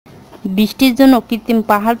বৃষ্টির জন্য কৃত্রিম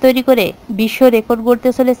পাহাড় তৈরি করে বিশ্ব রেকর্ড গড়তে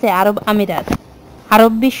চলেছে আরব আমিরাত।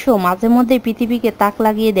 আরব বিশ্ব মাঝে মধ্যে পৃথিবীকে তাক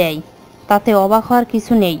লাগিয়ে দেয়, তাতে অবাক হওয়ার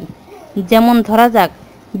কিছু নেই। যেমন ধরা যাক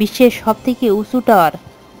বিশ্বের সবথেকে উঁচু টাওয়ার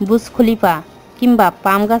বুর্জ খলিফা, কিংবা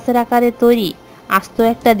পাম গাছের আকারে তৈরি আস্ত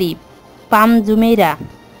একটা দ্বীপ পাম জুমেইরা।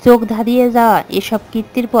 চোখ ধাঁধিয়ে যাওয়া এসব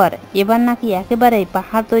কীর্তির পর এবার নাকি একেবারেই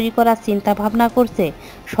পাহাড় তৈরি করার চিন্তা ভাবনা করছে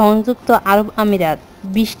সংযুক্ত আরব আমিরাত।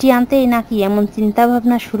 বৃষ্টি আনতেই নাকি এমন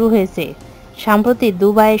চিন্তাভাবনা শুরু হয়েছে। সম্প্রতি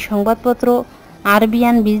দুবাইয়ের সংবাদপত্র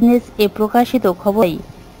আরবিয়ান বিজনেস এ প্রকাশিত খবরেই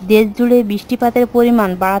দেশ জুড়ে বৃষ্টিপাতের পরিমাণ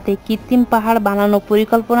বাড়াতে কৃত্রিম পাহাড় বানানোর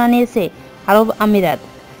পরিকল্পনা নিয়েছে আরব আমিরাত।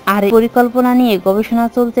 আর এই পরিকল্পনা নিয়ে গবেষণা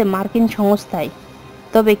চলছে মার্কিন সংস্থায়।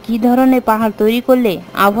 তবে কী ধরনের পাহাড় তৈরি করলে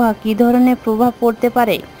আবহাওয়া কী ধরনের প্রভাব পড়তে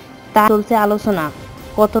পারে তা চলছে আলোচনা।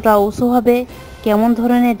 কতটা উঁচু হবে, কেমন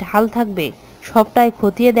ধরনের ঢাল থাকবে, সবটাই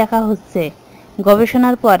খতিয়ে দেখা হচ্ছে।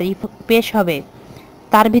 গবেষণার পর পেশ হবে,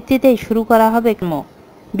 তার ভিত্তিতেই শুরু করা হবে কর্ম।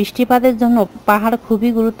 বৃষ্টিপাতের জন্য পাহাড় খুবই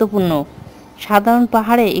গুরুত্বপূর্ণ। সাধারণ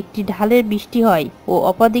পাহাড়ে একটি ঢালের বৃষ্টি হয় ও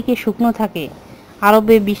অপরদিকে শুকনো থাকে।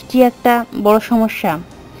 আরবে বৃষ্টি একটা বড় সমস্যা।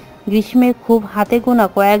 গ্রীষ্মে খুব হাতে গোনা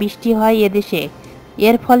কয়েক বৃষ্টি হয় এদেশে।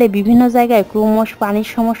 এর ফলে বিভিন্ন জায়গায় ক্রমশ পানির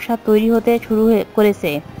সমস্যা তৈরি হতে শুরু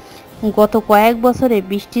করেছে। গত কয়েক বছরে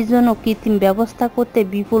বৃষ্টির জন্য কৃত্রিম ব্যবস্থা করতে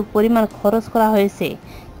বিপুল পরিমাণ খরচ করা হয়েছে।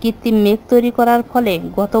 কৃত্রিম মেঘ তৈরি করার ফলে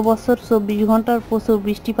গত বছর 24 ঘন্টার প্রচুর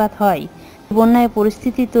বৃষ্টিপাত হয়, বন্যায়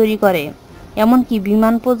পরিস্থিতি তৈরি করে, এমনকি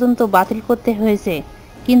বিমান পর্যন্ত বাতিল করতে হয়েছে।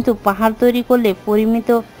 কিন্তু পাহাড় তৈরি করলে পরিমিত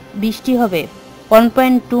বৃষ্টি হবে।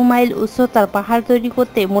 1.2 মাইল উচ্চতার পাহাড় তৈরি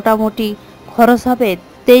করতে মোটামুটি খরচ হবে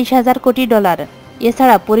 $23,000 কোটি।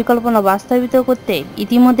 এছাড়া পরিকল্পনা বাস্তবায়িত করতে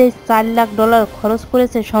ইতিমধ্যে $4 লাখ খরচ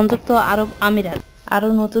করেছে সংযুক্ত আরব আমিরাত। আরও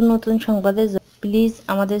নতুন নতুন সংবাদের জন্য প্লিজ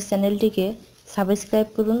আমাদের চ্যানেলটিকে সাবস্ক্রাইব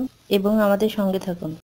করুন এবং আমাদের সঙ্গে থাকুন।